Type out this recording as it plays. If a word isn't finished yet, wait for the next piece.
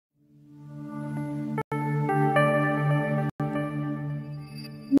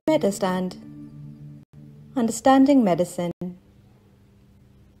Medurstand. Understanding Medicine.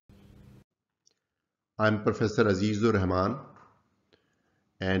 I'm Professor Aziz-ur-Rehman,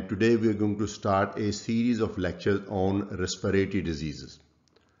 and today we are going to start a series of lectures on respiratory diseases.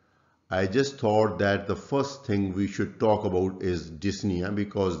 I just thought that the first thing we should talk about is dyspnea,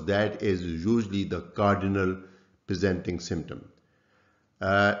 because that is usually the cardinal presenting symptom.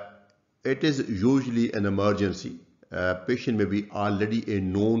 It is usually an emergency. Patient may be already a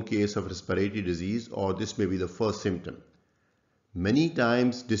known case of respiratory disease, or this may be the first symptom. Many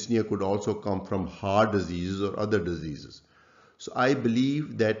times dyspnea could also come from heart diseases or other diseases. So I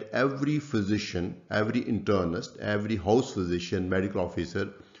believe that every physician, every internist, every house physician, medical officer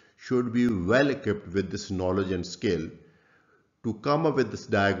should be well equipped with this knowledge and skill to come up with this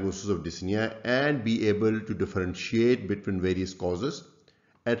diagnosis of dyspnea and be able to differentiate between various causes.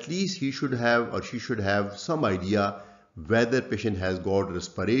 At least he should have or she should have some idea whether patient has got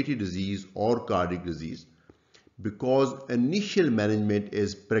respiratory disease or cardiac disease, because initial management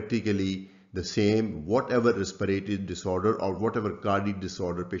is practically the same whatever respiratory disorder or whatever cardiac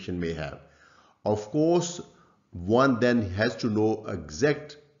disorder patient may have. Of course, one then has to know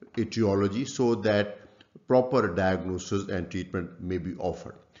exact etiology so that proper diagnosis and treatment may be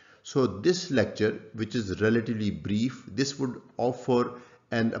offered. So this lecture, which is relatively brief, this would offer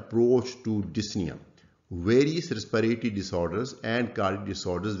an approach to dyspnea. Various respiratory disorders and cardiac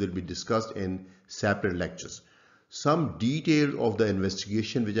disorders will be discussed in separate lectures. Some details of the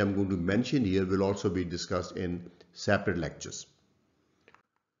investigation which I'm going to mention here will also be discussed in separate lectures.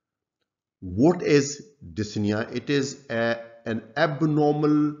 What is dyspnea? It is an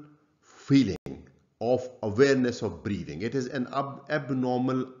abnormal feeling of awareness of breathing. It is an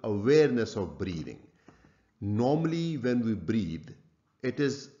abnormal awareness of breathing. Normally when we breathe, it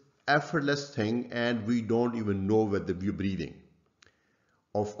is effortless thing and we don't even know whether we're breathing.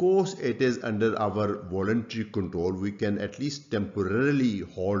 Of course, it is under our voluntary control. We can at least temporarily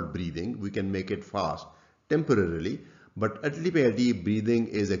hold breathing. We can make it fast temporarily, but ultimately breathing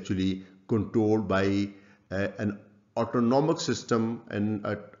is actually controlled by an autonomic system and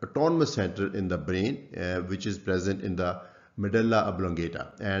an autonomous center in the brain, which is present in the medulla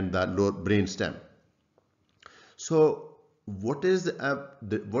oblongata and the lower brain stem. So what is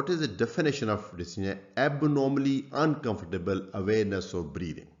the definition of dyspnea? Abnormally uncomfortable awareness of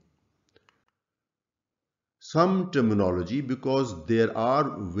breathing. Some terminology, because there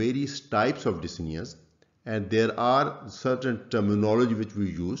are various types of dyspneas and there are certain terminology which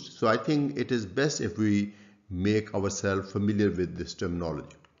we use. So I think it is best if we make ourselves familiar with this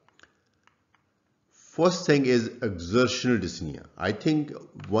terminology. First thing is exertional dyspnea. I think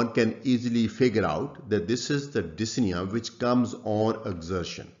one can easily figure out that this is the dyspnea which comes on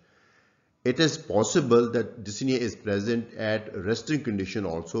exertion. It is possible that dyspnea is present at resting condition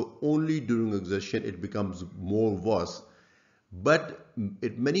also. Only during exertion it becomes more worse. But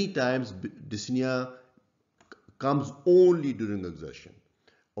many times dyspnea comes only during exertion.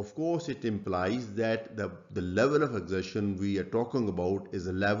 Of course, it implies that the level of exertion we are talking about is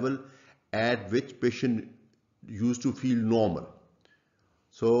a level at which patient used to feel normal.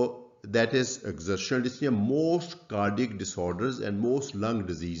 So that is exertional dyspnea. Most cardiac disorders and most lung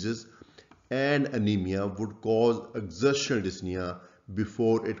diseases and anemia would cause exertional dyspnea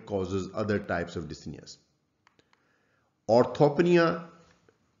before it causes other types of dyspneas. Orthopnea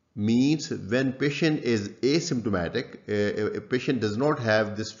means when patient is asymptomatic, a patient does not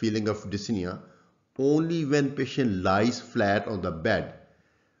have this feeling of dyspnea only when patient lies flat on the bed,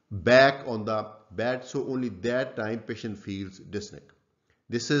 back on the bed, so only that time patient feels dyspneic.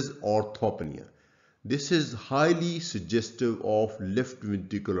 This is orthopnea. This is highly suggestive of left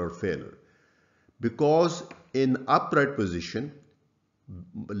ventricular failure, because in upright position,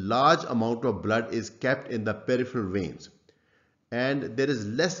 large amount of blood is kept in the peripheral veins and there is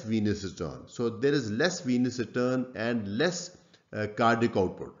less venous return. So there is less venous return and less cardiac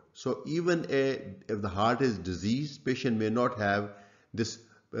output. So even if the heart is diseased, patient may not have this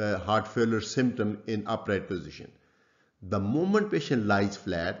heart failure symptom in upright position. The moment patient lies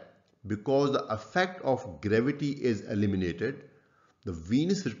flat, because the effect of gravity is eliminated, the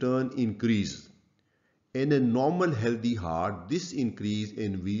venous return increases. In a normal healthy heart, this increase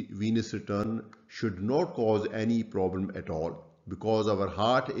in venous return should not cause any problem at all, because our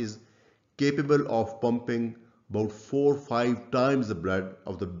heart is capable of pumping about 4 or 5 times the blood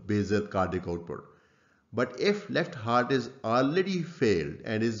of the basal cardiac output. But if left heart is already failed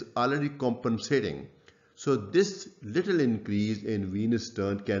and is already compensating, so this little increase in venous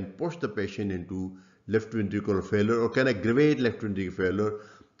turn can push the patient into left ventricular failure, or can aggravate left ventricular failure,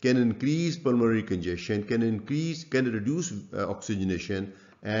 can increase pulmonary congestion, can reduce oxygenation,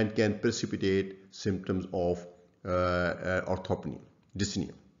 and can precipitate symptoms of orthopnea,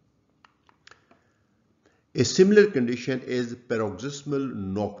 dyspnea. A similar condition is paroxysmal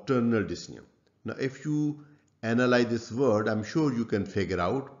nocturnal dyspnea. Now, if you analyze this word, I'm sure you can figure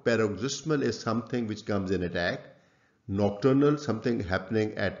out paroxysmal is something which comes in attack, nocturnal something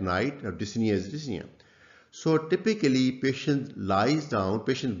happening at night. Now, dyspnea is dyspnea. So typically patient lies down,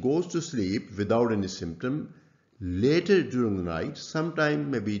 patient goes to sleep without any symptom. Later during the night, sometime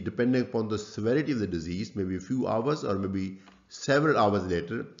maybe depending upon the severity of the disease, maybe a few hours or maybe several hours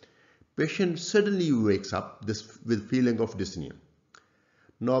later, patient suddenly wakes up with feeling of dyspnea.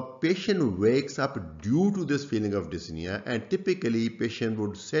 Now patient wakes up due to this feeling of dyspnea, and typically patient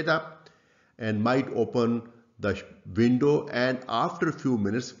would sit up and might open the window, and after a few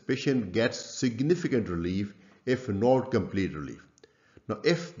minutes patient gets significant relief, if not complete relief. Now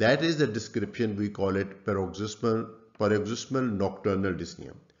if that is the description, we call it paroxysmal nocturnal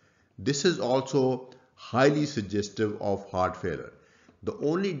dyspnea. This is also highly suggestive of heart failure. The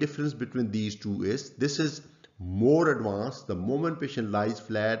only difference between these two is this is more advanced. The moment patient lies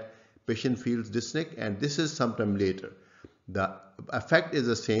flat, patient feels dyspneic, and this is sometime later. The effect is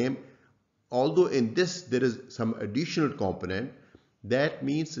the same, although in this there is some additional component. That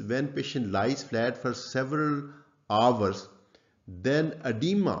means when patient lies flat for several hours, then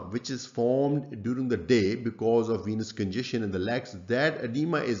edema which is formed during the day because of venous congestion in the legs, that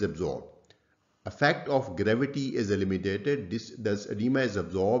edema is absorbed. Effect of gravity is eliminated, this edema is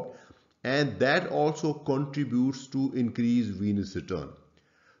absorbed, and that also contributes to increased venous return.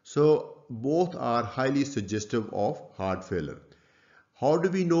 So both are highly suggestive of heart failure. How do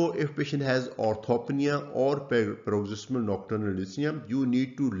we know if patient has orthopnea or paroxysmal nocturnal dyspnea? You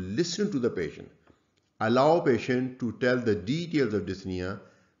need to listen to the patient. Allow patient to tell the details of dyspnea,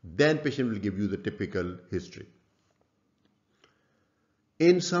 then patient will give you the typical history.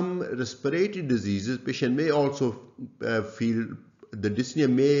 In some respiratory diseases, patient may also feel the dyspnea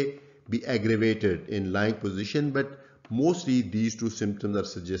may be aggravated in lying position, but mostly these two symptoms are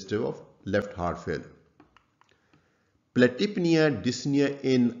suggestive of left heart failure. Platypnea, dyspnea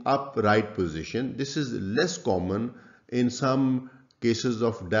in upright position. This is less common. In some cases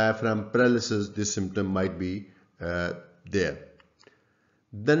of diaphragm paralysis, this symptom might be there.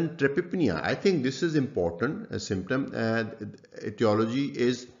 Then trypopnea, I think this is important, a symptom, and etiology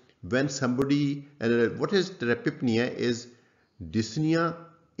is when somebody, and what is trypopnea is dyspnea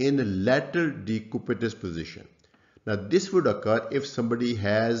in lateral decubitus position. Now this would occur if somebody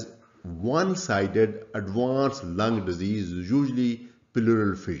has one-sided advanced lung disease, usually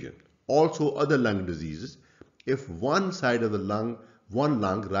pleural effusion. Also other lung diseases, if one side of the lung, one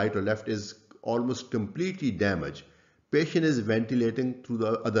lung, right or left, is almost completely damaged, patient is ventilating through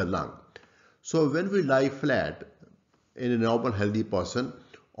the other lung. So when we lie flat in a normal healthy person,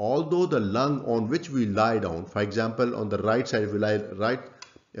 although the lung on which we lie down, for example on the right side, if we lie right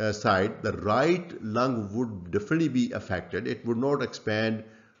side, the right lung would definitely be affected. It would not expand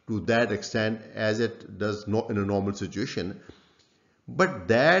to that extent as it does not in a normal situation. But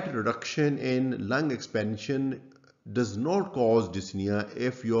that reduction in lung expansion does not cause dyspnea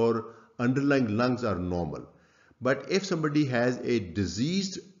if your underlying lungs are normal. But if somebody has a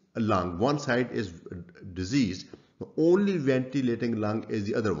diseased lung, one side is diseased, the only ventilating lung is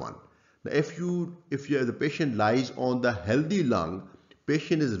the other one. Now, if the patient lies on the healthy lung,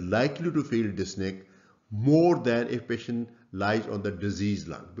 patient is likely to feel dyspneic more than if patient lies on the diseased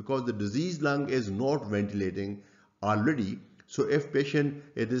lung, because the diseased lung is not ventilating already. So if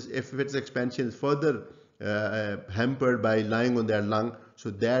its expansion is further hampered by lying on that lung,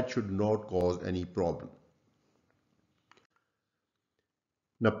 so that should not cause any problem.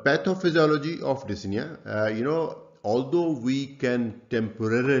 Now, pathophysiology of dyspnea, although we can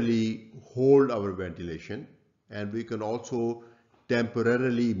temporarily hold our ventilation and we can also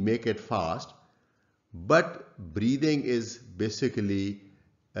temporarily make it fast, but breathing is basically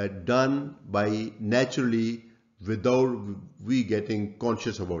done by naturally without we getting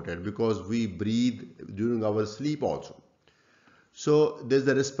conscious about it, because we breathe during our sleep also. So there's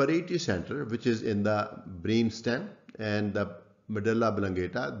the respiratory center which is in the brainstem and the medulla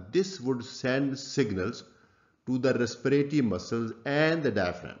oblongata. This would send signals to the respiratory muscles and the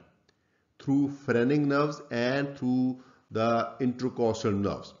diaphragm through phrenic nerves and through the intercostal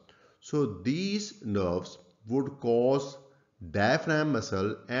nerves. So these nerves would cause diaphragm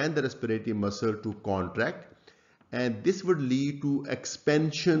muscle and the respiratory muscle to contract, and this would lead to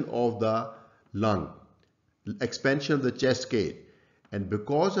expansion of the lung, expansion of the chest cage. And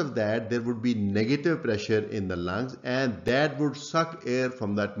because of that, there would be negative pressure in the lungs, and that would suck air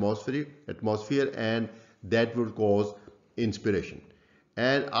from the atmosphere, and that would cause inspiration.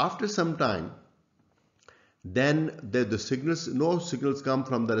 And after some time, then the signals, no signals come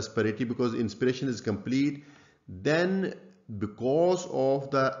from the respiratory because inspiration is complete. Then because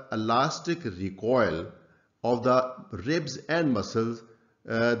of the elastic recoil of the ribs and muscles,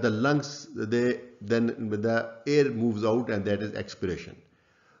 the lungs, then the air moves out, and that is expiration.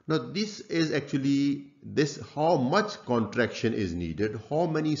 Now this is actually this how much contraction is needed, how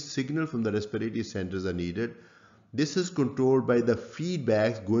many signals from the respiratory centers are needed. This is controlled by the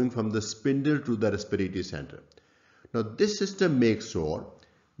feedbacks going from the spindle to the respiratory center. Now this system makes sure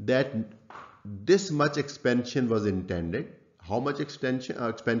that this much expansion was intended. How much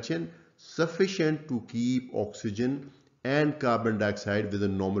expansion? Sufficient to keep oxygen and carbon dioxide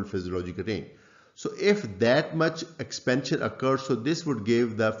within normal physiological range. So if that much expansion occurs, so this would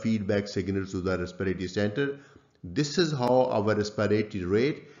give the feedback signals to the respiratory center. This is how our respiratory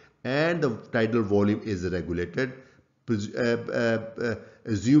rate and the tidal volume is regulated,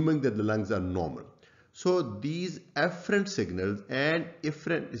 assuming that the lungs are normal. So these afferent signals and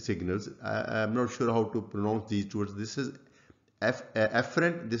efferent signals, I'm not sure how to pronounce these two words. This is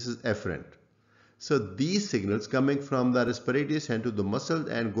afferent, this is efferent. So these signals coming from the respiratory center to the muscles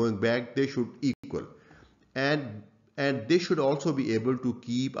and going back, they should equal. And they should also be able to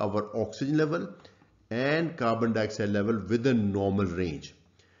keep our oxygen level and carbon dioxide level within normal range.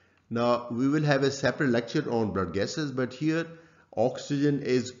 Now we will have a separate lecture on blood gases, but here oxygen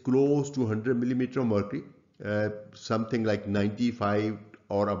is close to 100 millimeter of mercury, something like 95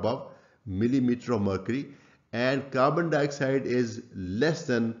 or above millimeter of mercury, and carbon dioxide is less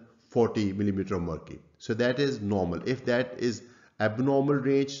than 40 millimeter of mercury. So that is normal. If that is abnormal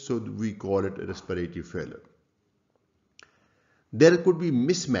range, so we call it a respiratory failure. There could be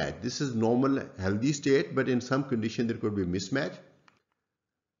mismatch. This is normal healthy state, but in some condition there could be mismatch.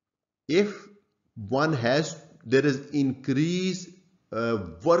 If one has, there is increased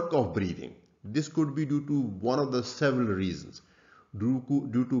work of breathing. This could be due to one of the several reasons. Due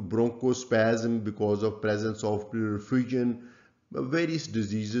to bronchospasm because of presence of perfusion, various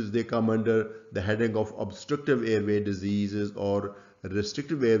diseases, they come under the heading of obstructive airway diseases or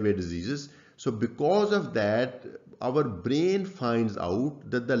restrictive airway diseases. So because of that, our brain finds out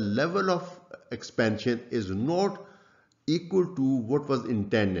that the level of expansion is not equal to what was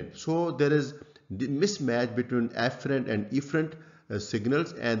intended. So there is the mismatch between afferent and efferent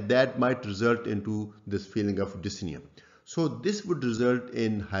signals, and that might result into this feeling of dyspnea. So this would result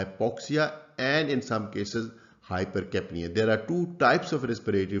in hypoxia and in some cases hypercapnia. There are two types of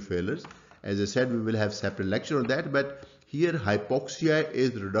respiratory failures. As I said, we will have separate lecture on that, but here hypoxia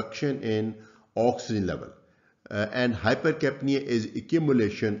is reduction in oxygen level and hypercapnia is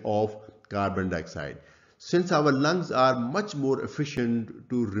accumulation of carbon dioxide. Since our lungs are much more efficient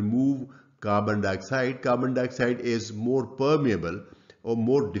to remove carbon dioxide is more permeable or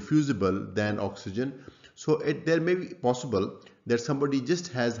more diffusible than oxygen. So there may be possible that somebody just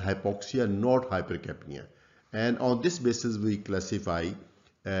has hypoxia, not hypercapnia. And on this basis, we classify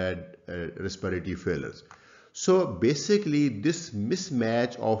respiratory failures. So basically, this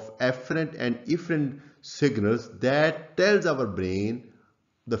mismatch of afferent and efferent signals that tells our brain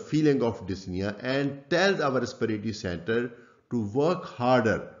the feeling of dyspnea and tells our respiratory center to work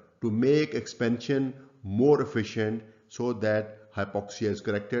harder to make expansion more efficient so that hypoxia is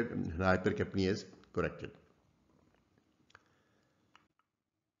corrected and hypercapnia is corrected.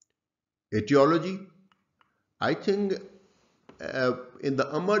 Etiology. I think in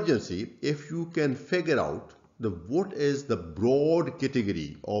the emergency, if you can figure out what is the broad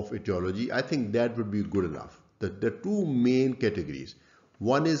category of etiology, I think that would be good enough. The two main categories.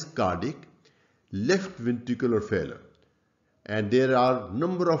 One is cardiac, left ventricular failure. And there are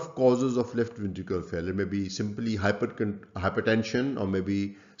number of causes of left ventricular failure, maybe simply hypertension or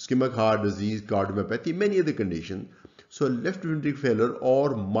maybe ischemic heart disease, cardiomyopathy, many other conditions. So left ventricular failure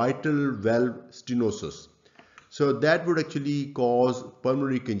or mitral valve stenosis. So that would actually cause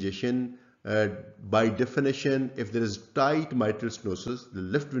pulmonary congestion. By definition, if there is tight mitral stenosis, the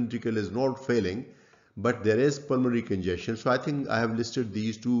left ventricle is not failing, but there is pulmonary congestion. So I think I have listed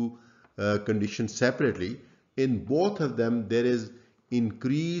these two conditions separately. In both of them, there is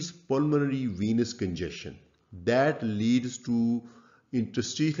increased pulmonary venous congestion that leads to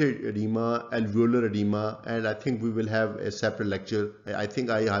interstitial edema, alveolar edema, and I think we will have a separate lecture. I think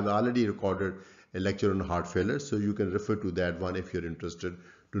I have already recorded a lecture on heart failure, so you can refer to that one if you're interested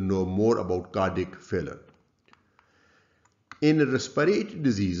to know more about cardiac failure. In respiratory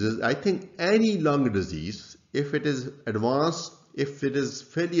diseases, I think any lung disease, if it is advanced, if it is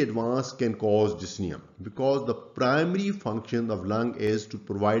fairly advanced, can cause dyspnea because the primary function of lung is to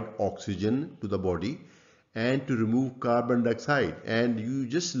provide oxygen to the body and to remove carbon dioxide. And you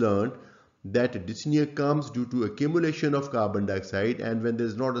just learned that dyspnea comes due to accumulation of carbon dioxide and when there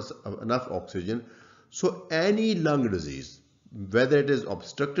is not enough oxygen. So any lung disease, whether it is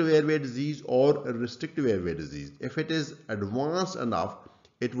obstructive airway disease or a restrictive airway disease, if it is advanced enough,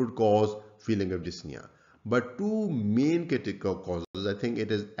 it would cause feeling of dyspnea. But two main causes, I think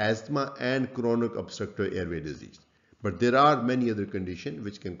it is asthma and chronic obstructive airway disease. But there are many other conditions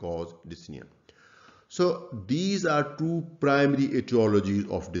which can cause dyspnea. So these are two primary etiologies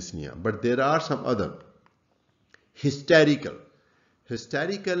of dyspnea, but there are some other. Hysterical.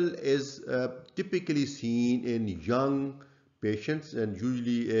 Hysterical is typically seen in young patients and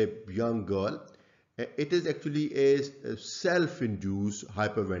usually a young girl. It is actually a self-induced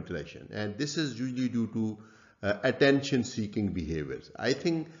hyperventilation, and this is usually due to attention-seeking behaviors. I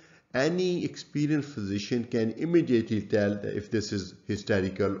think any experienced physician can immediately tell if this is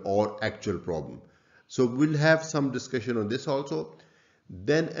hysterical or actual problem. So we'll have some discussion on this also.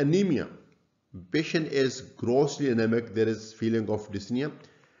 Then anemia. Patient is grossly anemic, there is feeling of dyspnea.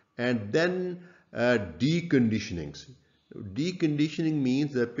 And then deconditionings. Deconditioning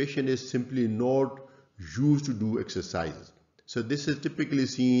means the patient is simply not used to do exercises. So this is typically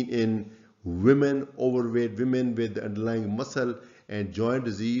seen in women, overweight women with underlying muscle and joint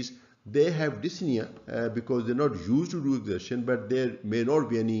disease. They have dyspnea because they're not used to do exertion, but there may not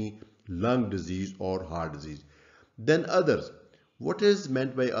be any lung disease or heart disease. Then others. What is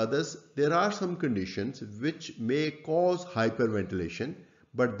meant by others? There are some conditions which may cause hyperventilation,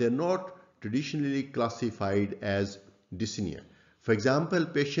 but they're not traditionally classified as dyspnea. For example, a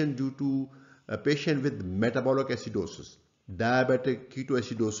patient with metabolic acidosis, diabetic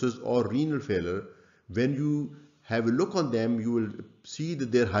ketoacidosis or renal failure, when you have a look on them, you will see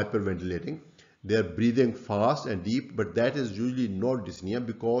that they're hyperventilating. They're breathing fast and deep, but that is usually not dyspnea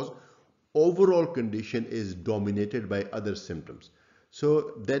because overall condition is dominated by other symptoms.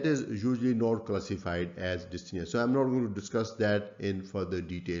 So that is usually not classified as dyspnea. So I'm not going to discuss that in further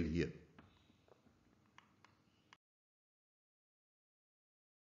detail here.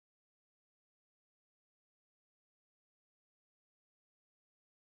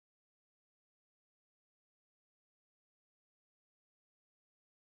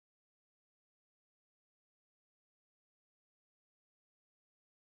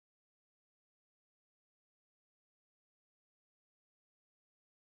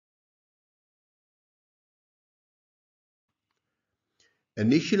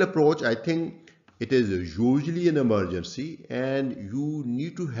 Initial approach, I think it is usually an emergency and you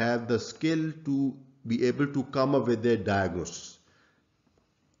need to have the skill to be able to come up with a diagnosis,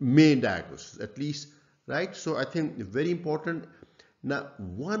 main diagnosis at least, right? So I think very important. Now,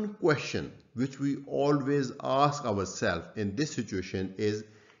 one question which we always ask ourselves in this situation is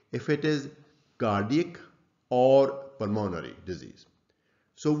if it is cardiac or pulmonary disease.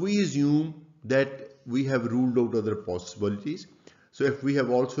 So we assume that we have ruled out other possibilities. So if we have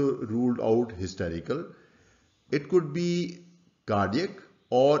also ruled out hysterical, it could be cardiac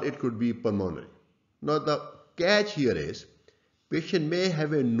or it could be pulmonary. Now the catch here is patient may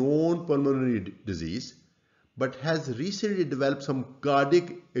have a known pulmonary disease but has recently developed some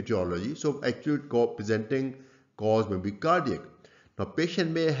cardiac etiology. So actually presenting cause may be cardiac. Now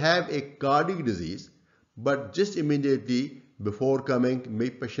patient may have a cardiac disease but just immediately before coming,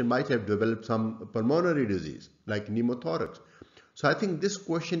 patient might have developed some pulmonary disease like pneumothorax. So I think this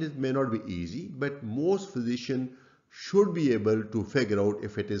question may not be easy, but most physicians should be able to figure out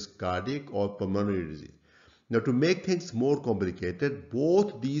if it is cardiac or pulmonary disease. Now to make things more complicated,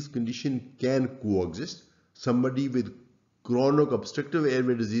 both these conditions can coexist. Somebody with chronic obstructive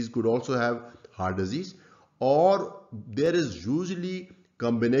airway disease could also have heart disease, or there is usually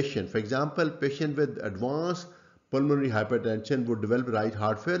combination. For example, patient with advanced pulmonary hypertension would develop right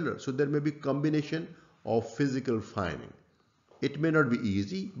heart failure. So there may be combination of physical finding. It may not be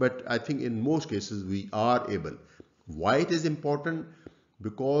easy, but I think in most cases we are able. Why it is important?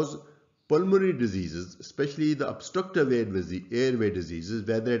 Because pulmonary diseases, especially the obstructive airway diseases,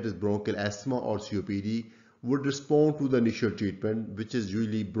 whether it is bronchial asthma or COPD, would respond to the initial treatment, which is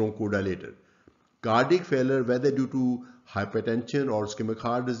usually bronchodilator. Cardiac failure, whether due to hypertension or ischemic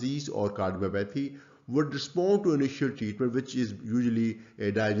heart disease or cardiomyopathy, would respond to initial treatment, which is usually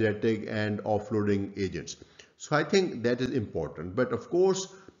a diuretic and offloading agents. So I think that is important. But of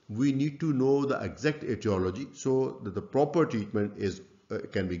course, we need to know the exact etiology so that the proper treatment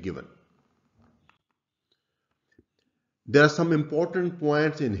can be given. There are some important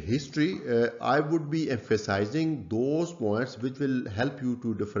points in history. I would be emphasizing those points which will help you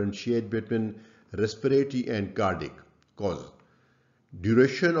to differentiate between respiratory and cardiac causes.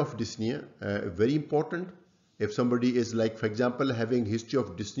 Duration of dyspnea, very important. If somebody is, like for example, having history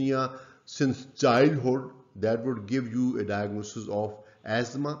of dyspnea since childhood, that would give you a diagnosis of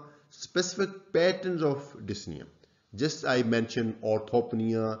asthma, specific patterns of dyspnea. Just I mentioned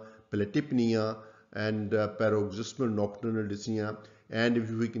orthopnea, platypnea, and paroxysmal nocturnal dyspnea. And if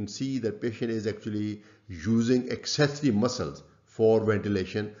we can see that patient is actually using accessory muscles for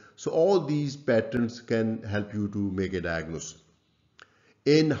ventilation. So all these patterns can help you to make a diagnosis.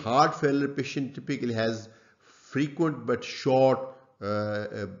 In heart failure, patient typically has frequent but short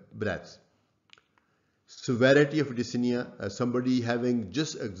breaths. Severity of dyspnea, somebody having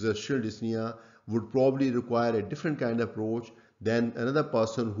just exertional dyspnea would probably require a different kind of approach than another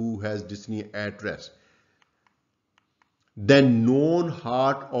person who has dyspnea at rest. Then known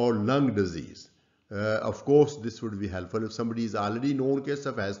heart or lung disease. Of course, this would be helpful if somebody is already known case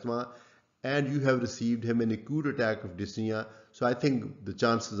of asthma and you have received him an acute attack of dyspnea. So I think the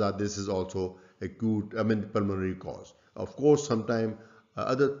chances are this is also acute, pulmonary cause. Of course, sometime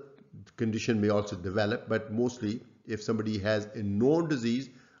other condition may also develop, but mostly if somebody has a known disease,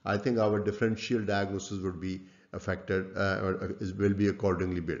 I think our differential diagnosis would be affected or will be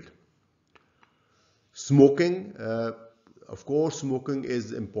accordingly built. Smoking, of course, smoking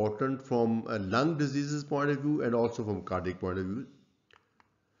is important from a lung diseases point of view and also from cardiac point of view.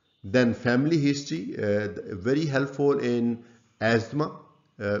 Then family history, very helpful in asthma.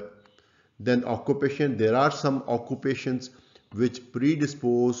 Then occupation, there are some occupations which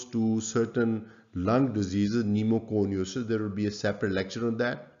predispose to certain lung diseases, pneumoconiosis. There will be a separate lecture on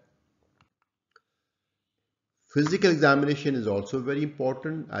that. Physical examination is also very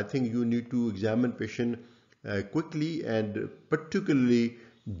important. I think you need to examine patient quickly, and particularly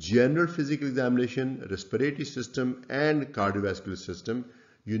general physical examination, respiratory system and cardiovascular system.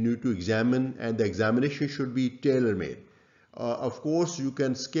 You need to examine, and the examination should be tailor-made. Of course, you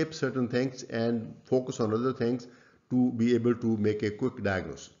can skip certain things and focus on other things to be able to make a quick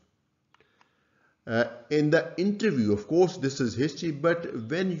diagnosis. In the interview, of course, this is history, but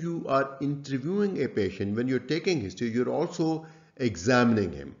when you are interviewing a patient, when you're taking history, you're also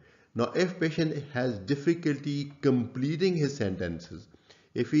examining him. Now, if patient has difficulty completing his sentences,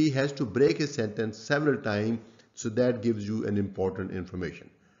 if he has to break his sentence several times, so that gives you an important information.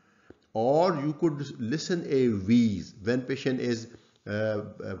 Or you could listen a wheeze. When patient is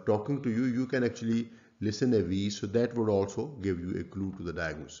talking to you, you can actually listen a wheeze, so that would also give you a clue to the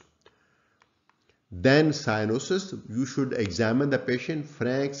diagnosis. Then cyanosis, you should examine the patient.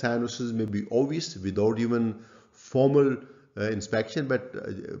 Frank cyanosis may be obvious without even formal inspection, but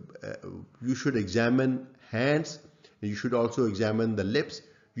you should examine hands. You should also examine the lips.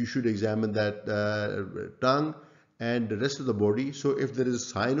 You should examine that tongue and the rest of the body. So if there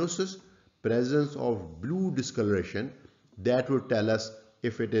is cyanosis, presence of blue discoloration, that would tell us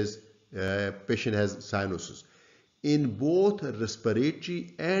if it is patient has cyanosis. In both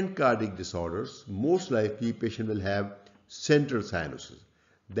respiratory and cardiac disorders, most likely patient will have central cyanosis.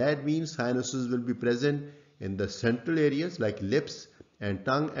 That means cyanosis will be present in the central areas like lips and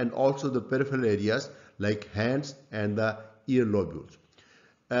tongue, and also the peripheral areas like hands and the ear lobules.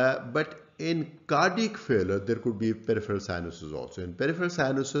 But in cardiac failure, there could be peripheral cyanosis also. In peripheral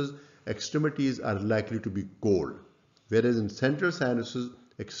cyanosis, extremities are likely to be cold, whereas in central cyanosis,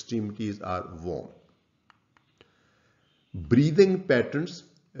 extremities are warm. Breathing patterns,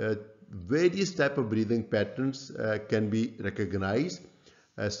 various type of breathing patterns can be recognized.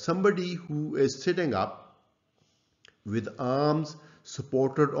 Somebody who is sitting up with arms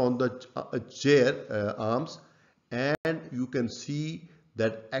supported on the chair arms, and you can see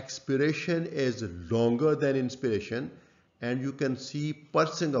that expiration is longer than inspiration, and you can see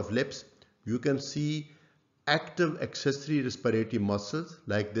pursing of lips. You can see active accessory respiratory muscles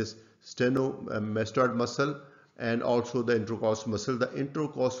like this stenomastoid muscle and also the intercostal muscle. The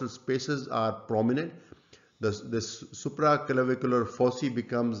intercostal spaces are prominent. This supraclavicular foci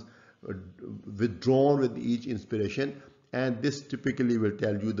becomes withdrawn with each inspiration, and this typically will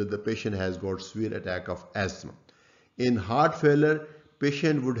tell you that the patient has got severe attack of asthma. In heart failure,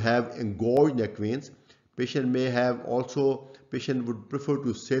 patient would have engorged neck veins. Patient may have also, patient would prefer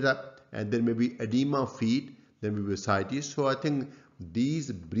to sit up, and there may be edema of feet, there may be ascites. So I think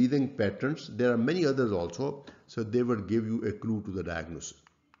these breathing patterns, there are many others also, so they would give you a clue to the diagnosis.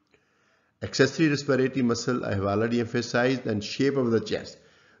 Accessory respiratory muscle, I have already emphasized, and shape of the chest.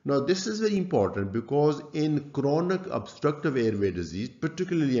 Now this is very important because in chronic obstructive airway disease,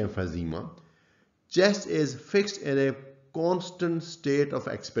 particularly emphysema, chest is fixed in a constant state of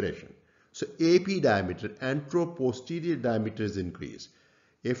expiration. So AP diameter, anteroposterior diameter is increased.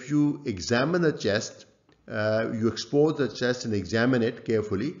 If you examine the chest, you expose the chest and examine it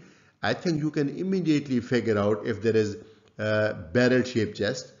carefully, I think you can immediately figure out if there is a barrel-shaped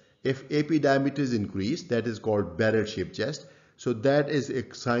chest. If AP diameter is increased, that is called barrel-shaped chest. So that is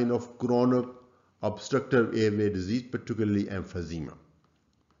a sign of chronic obstructive airway disease, particularly emphysema.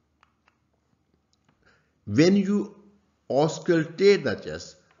 When you auscultate the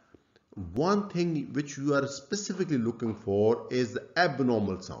chest, one thing which you are specifically looking for is the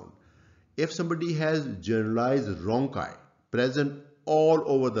abnormal sound. If somebody has generalized rhonchi present all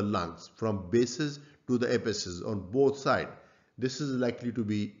over the lungs from bases to the apices on both sides, this is likely to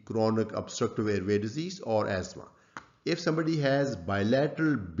be chronic obstructive airway disease or asthma. If somebody has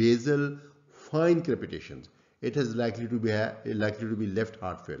bilateral basal fine crepitations, it is likely to be left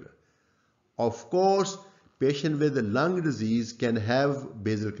heart failure. Of course, patient with lung disease can have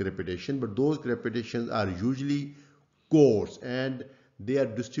basal crepitation, but those crepitations are usually coarse and they are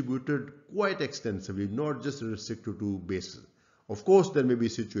distributed quite extensively, not just restricted to bases. Of course, there may be a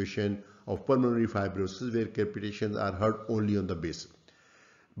situation of pulmonary fibrosis where crepitations are heard only on the base.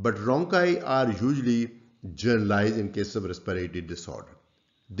 But rhonchi are usually generalized in case of respiratory disorder.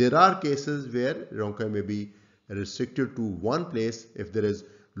 There are cases where rhonchi may be restricted to one place if there is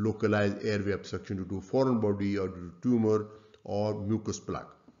localized airway obstruction due to foreign body or due to tumor or mucus plug.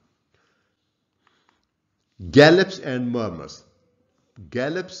 Gallops and murmurs.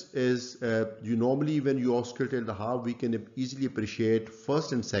 Gallops is, normally when you auscultate the heart, we can easily appreciate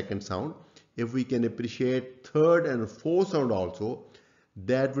first and second sound. If we can appreciate third and fourth sound also,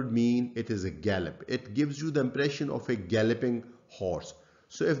 that would mean it is a gallop. It gives you the impression of a galloping horse.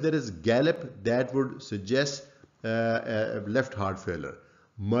 So if there is gallop, that would suggest left heart failure.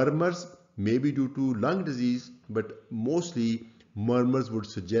 Murmurs may be due to lung disease, but mostly murmurs would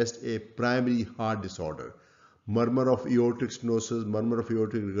suggest a primary heart disorder. Murmur of aortic stenosis, murmur of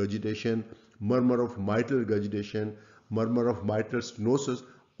aortic regurgitation, murmur of mitral regurgitation, murmur of mitral stenosis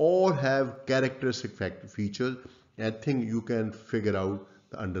all have characteristic features, and I think you can figure out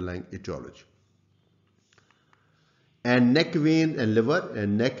the underlying etiology. And neck vein and liver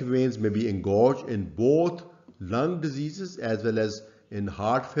and neck veins may be engorged in both lung diseases as well as in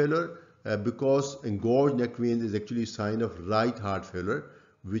heart failure, because engorged neck veins is actually a sign of right heart failure,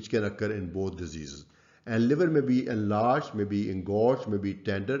 which can occur in both diseases. And liver may be enlarged, may be engorged, may be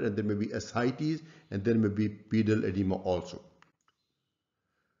tender, and there may be ascites, and there may be pedal edema also.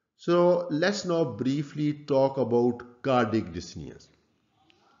 So let's now briefly talk about cardiac dyspneas.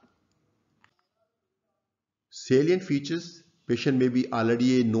 Salient features: patient may be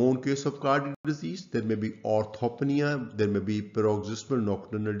already a known case of cardiac disease. There may be orthopnea, there may be paroxysmal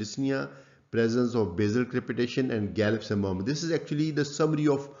nocturnal dyspnea, presence of basal crepitation, and gallops and murmur. This is actually the summary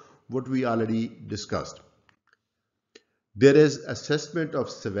of what we already discussed. There is assessment of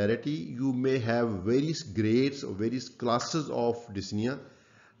severity. You may have various grades or various classes of dyspnea.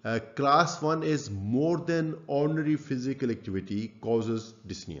 Class 1 is more than ordinary physical activity causes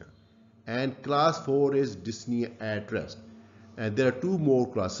dyspnea. And class 4 is dyspnea at rest. And there are two more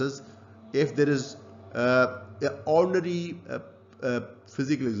classes. If there is ordinary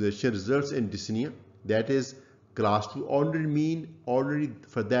physical exertion results in dyspnea, that is class 2. Ordinary mean ordinary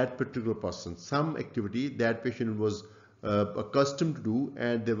for that particular person. Some activity that patient was accustomed to do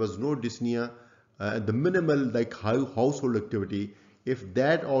and there was no dyspnea, the minimal like household activity, if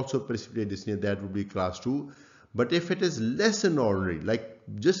that also precipitates dyspnea, that would be class 2. But if it is less than ordinary, like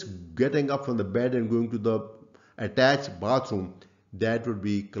just getting up from the bed and going to the attached bathroom, that would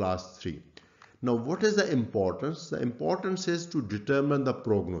be class 3. Now, what is the importance? The importance is to determine the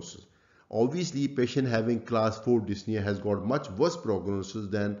prognosis. Obviously, patient having class 4 dyspnea has got much worse prognosis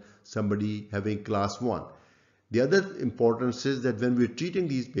than somebody having class 1. The other importance is that when we're treating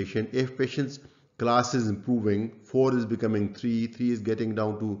these patients, if patient's class is improving, 4 is becoming 3, 3 is getting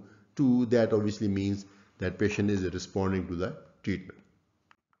down to 2, that obviously means that patient is responding to the treatment.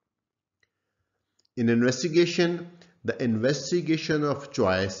 In investigation, the investigation of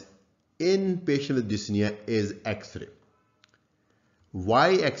choice in patient with dyspnea is X-ray.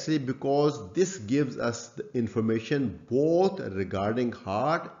 Why X-ray? Because this gives us the information both regarding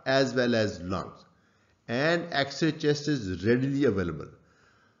heart as well as lungs, and X-ray test is readily available.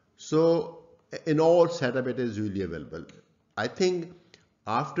 So in all setup it is really available. I think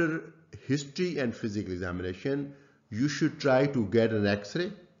after history and physical examination, you should try to get an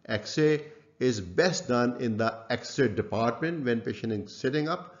X-ray. X-ray is best done in the X-ray department when patient is sitting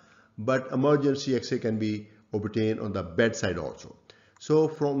up, but emergency X-ray can be obtained on the bedside also. So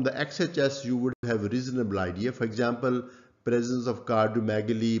from the X-ray test, you would have a reasonable idea. For example, presence of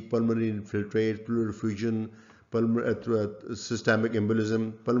cardiomegaly, pulmonary infiltrate, pleural effusion, systemic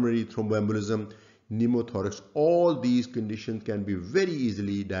embolism, pulmonary thromboembolism. pneumothorax. All these conditions can be very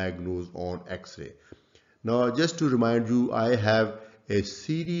easily diagnosed on X-ray. Now, just to remind you, I have a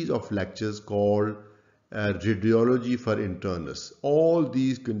series of lectures called Radiology for Internists. All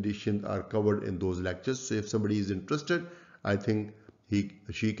these conditions are covered in those lectures. So if somebody is interested, I think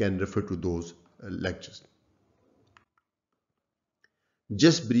she can refer to those lectures.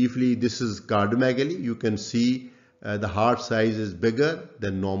 Just briefly, this is cardiomegaly. You can see the heart size is bigger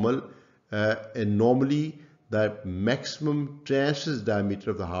than normal, and normally the maximum transverse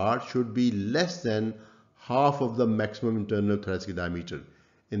diameter of the heart should be less than half of the maximum internal thoracic diameter.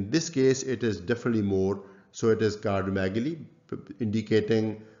 In this case, it is definitely more, so it is cardiomegaly,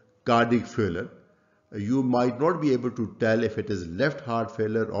 indicating cardiac failure. You might not be able to tell if it is left heart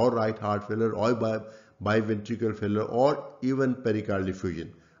failure or right heart failure or biventricular failure or even pericardial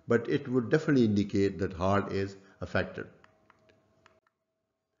effusion, but it would definitely indicate that heart is affected.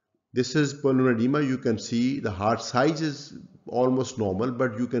 This is pulmonary edema. You can see the heart size is almost normal,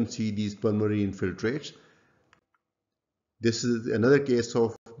 but you can see these pulmonary infiltrates. This is another case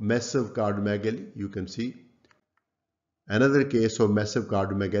of massive cardiomegaly. You can see another case of massive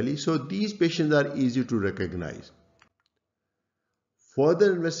cardiomegaly. So these patients are easy to recognize.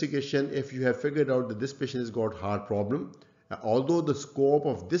 Further investigation, if you have figured out that this patient has got heart problem, although the scope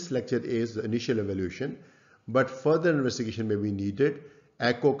of this lecture is the initial evaluation, but further investigation may be needed.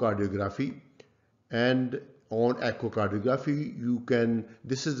 Echocardiography, and on echocardiography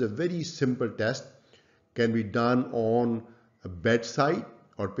this is a very simple test, can be done on a bedside,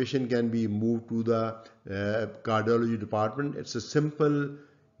 or patient can be moved to the cardiology department. It's a simple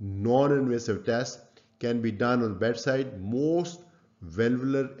non-invasive test, can be done on bedside. Most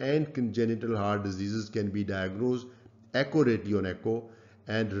valvular and congenital heart diseases can be diagnosed accurately on echo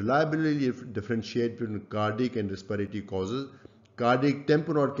and reliably differentiate between cardiac and respiratory causes. Cardiac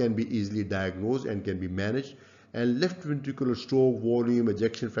tamponade can be easily diagnosed and can be managed, and left ventricular stroke volume,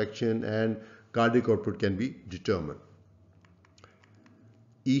 ejection fraction, and cardiac output can be determined.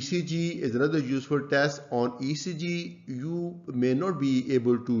 ECG is another useful test. On ECG, you may not be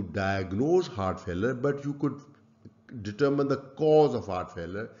able to diagnose heart failure, but you could determine the cause of heart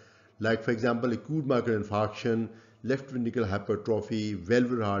failure, like for example acute myocardial infarction, left ventricular hypertrophy,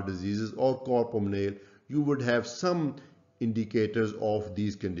 valvular heart diseases, or cor pulmonale. You would have some indicators of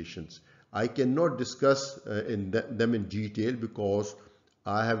these conditions. I cannot discuss them in detail because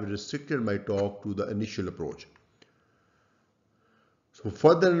I have restricted my talk to the initial approach. So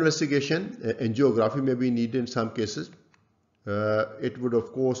further investigation, angiography may be needed in some cases. It would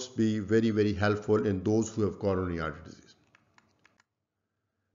of course be very helpful in those who have coronary artery disease.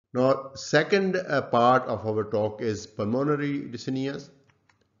 Now, second part of our talk is pulmonary dyspneas.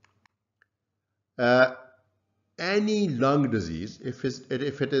 Any lung disease, if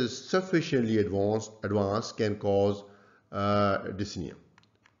it is sufficiently advanced, can cause dyspnea.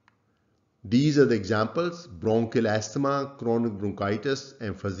 These are the examples: bronchial asthma, chronic bronchitis,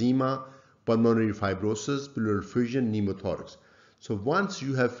 emphysema, pulmonary fibrosis, pleural effusion, pneumothorax. So once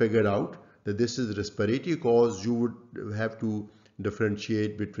you have figured out that this is respiratory cause, you would have to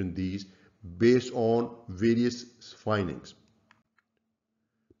differentiate between these based on various findings.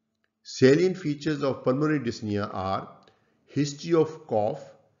 Salient features of pulmonary dyspnea are history of cough,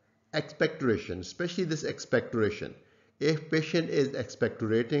 expectoration, especially this expectoration. If patient is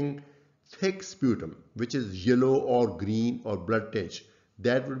expectorating thick sputum, which is yellow or green or blood tinged,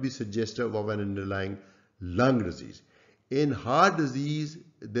 that would be suggestive of an underlying lung disease. In heart disease,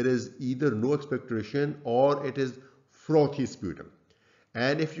 there is either no expectoration or it is frothy sputum.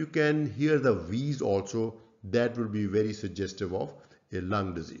 And if you can hear the wheeze also, that would be very suggestive of a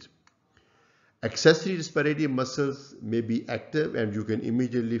lung disease. Accessory respiratory muscles may be active and you can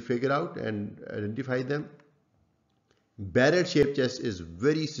immediately figure out and identify them. Barrel-shaped chest is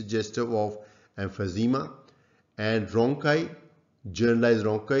very suggestive of emphysema, and rhonchi, generalized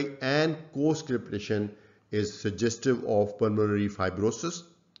rhonchi, and co-scriptation is suggestive of pulmonary fibrosis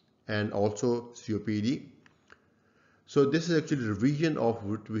and also COPD. So this is actually a revision of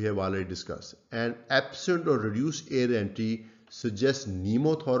what we have already discussed. And absent or reduced air entry suggests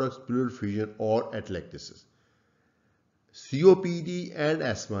pneumothorax, pleural effusion, or atelectasis. COPD and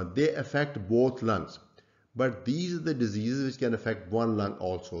asthma, they affect both lungs. But these are the diseases which can affect one lung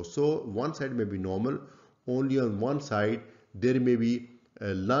also. So one side may be normal, only on one side there may be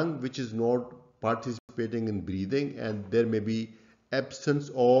a lung which is not participating in breathing, and there may be absence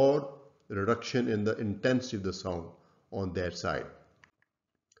or reduction in the intensity of the sound on that side.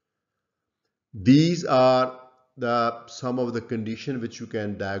 These are some of the conditions which you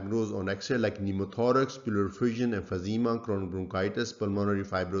can diagnose on X-ray, like pneumothorax, pleural effusion, emphysema, chronic bronchitis, pulmonary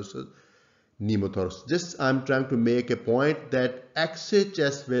fibrosis. pneumothorax. Just I'm trying to make a point that X-ray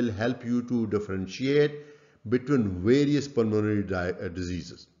chest will help you to differentiate between various pulmonary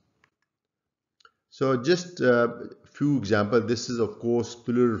diseases. So just a few examples. This is of course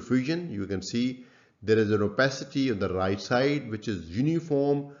pleural effusion. You can see there is an opacity on the right side which is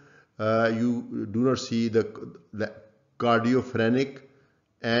uniform. You do not see the cardiophrenic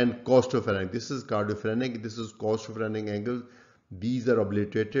and costophrenic. This is cardiophrenic, this is costophrenic angle. These are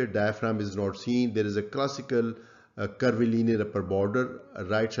obliterated, diaphragm is not seen. There is a classical curvilinear upper border.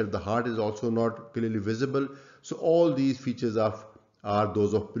 Right side of the heart is also not clearly visible. So all these features are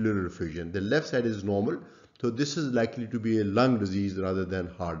those of pleural effusion. The left side is normal. So this is likely to be a lung disease rather than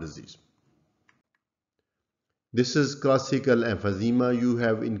heart disease. This is classical emphysema. You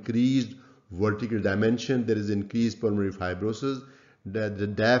have increased vertical dimension. There is increased pulmonary fibrosis. The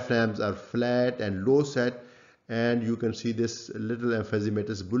diaphragms are flat and low set, and you can see this little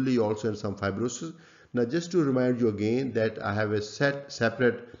emphysematous bully also in some fibrosis. Now just to remind you again that I have a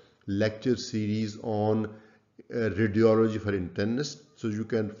separate lecture series on radiology for internists, so you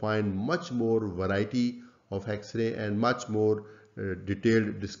can find much more variety of X-ray and much more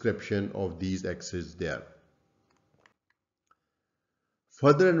detailed description of these X-rays there.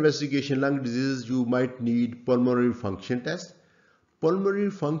 Further investigation lung diseases, you might need pulmonary function test. Pulmonary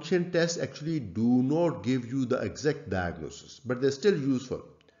function tests actually do not give you the exact diagnosis, but they're still useful.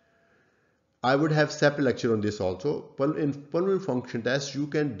 I would have separate lecture on this also. In pulmonary function tests, you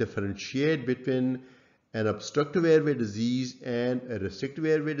can differentiate between an obstructive airway disease and a restrictive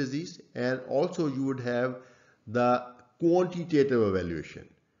airway disease, and also you would have the quantitative evaluation.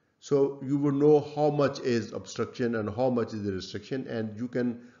 So you would know how much is obstruction and how much is the restriction, and you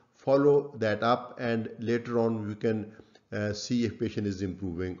can follow that up, and later on you can see if patient is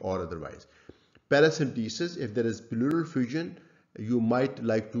improving or otherwise. Paracentesis, if there is pleural effusion, you might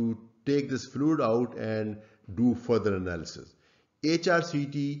like to take this fluid out and do further analysis.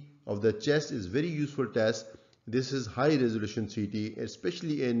 HRCT of the chest is very useful test. This is high resolution CT,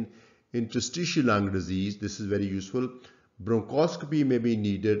 especially in interstitial lung disease. This is very useful. Bronchoscopy may be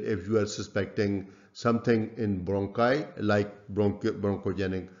needed if you are suspecting something in bronchi like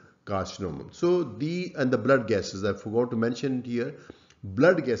bronchogenic carcinoma. So the blood gases, I forgot to mention here,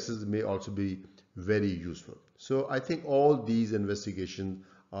 blood gases may also be very useful. So I think all these investigations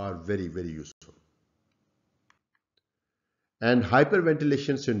are very, very useful. And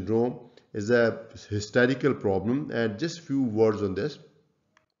hyperventilation syndrome is a hysterical problem, and just few words on this.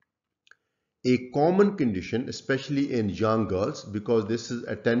 A common condition, especially in young girls, because this is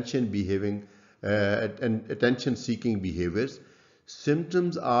attention seeking behaviors.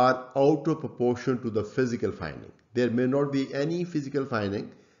 Symptoms are out of proportion to the physical finding. There may not be any physical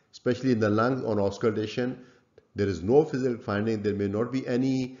finding, especially in the lungs on auscultation. There is no physical finding. There may not be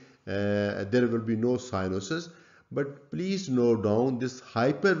any, there will be no cyanosis. But please note down, this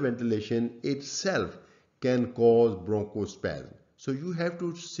hyperventilation itself can cause bronchospasm. So you have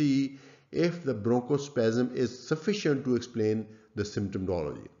to see if the bronchospasm is sufficient to explain the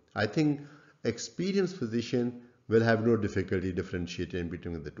symptomology. I think experienced physician will have no difficulty differentiating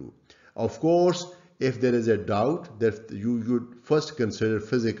between the two. Of course, if there is a doubt, that you should first consider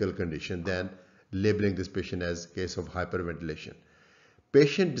physical condition, then labeling this patient as case of hyperventilation.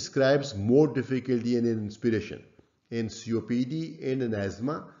 Patient describes more difficulty in inspiration. In COPD and in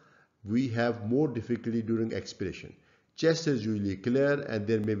asthma, we have more difficulty during expiration. Chest is usually clear and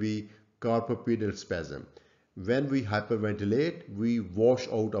there may be carpopedal spasm. When we hyperventilate, we wash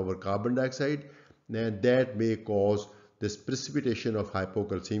out our carbon dioxide, and that may cause this precipitation of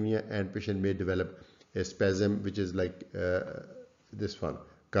hypocalcemia, and patient may develop a spasm which is like this one,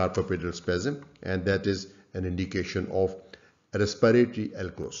 carpopedal spasm, and that is an indication of respiratory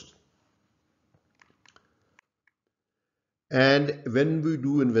alkalosis. And when we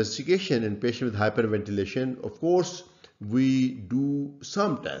do investigation in patient with hyperventilation, of course, we do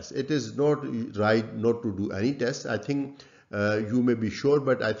some tests. It is not right not to do any tests. I think you may be sure,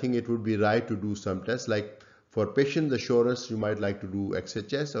 but I think it would be right to do some tests. Like for patient assurance, you might like to do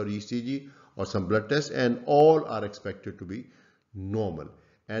XHS or ECG or some blood tests, and all are expected to be normal.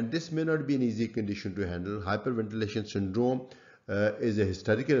 And this may not be an easy condition to handle. Hyperventilation syndrome is a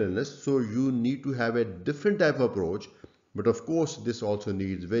hysterical illness, so you need to have a different type of approach. But of course, this also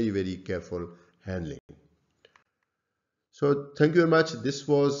needs very, very careful handling. So thank you very much. This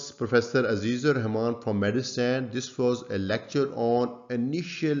was Professor Aziz-ur-Rehman from Medurstand. This was a lecture on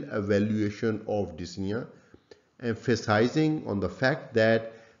initial evaluation of dyspnea, emphasizing on the fact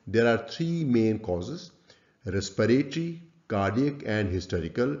that there are three main causes: respiratory, cardiac, and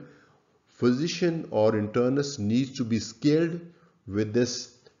hysterical. Physician or internist needs to be skilled with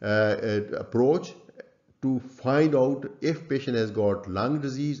this approach to find out if patient has got lung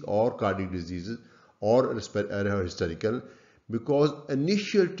disease or cardiac diseases or hysterical, because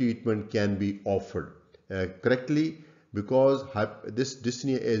initial treatment can be offered correctly, because this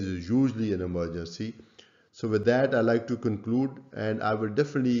dyspnea is usually an emergency. So with that, I like to conclude, and I will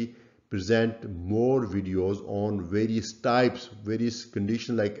definitely present more videos on various types, various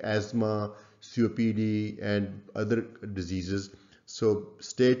conditions like asthma, COPD, and other diseases. So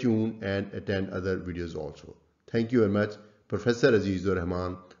stay tuned and attend other videos also. Thank you very much. Professor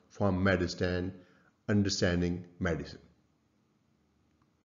Aziz-ur-Rehman from Medurstand, Understanding Medicine.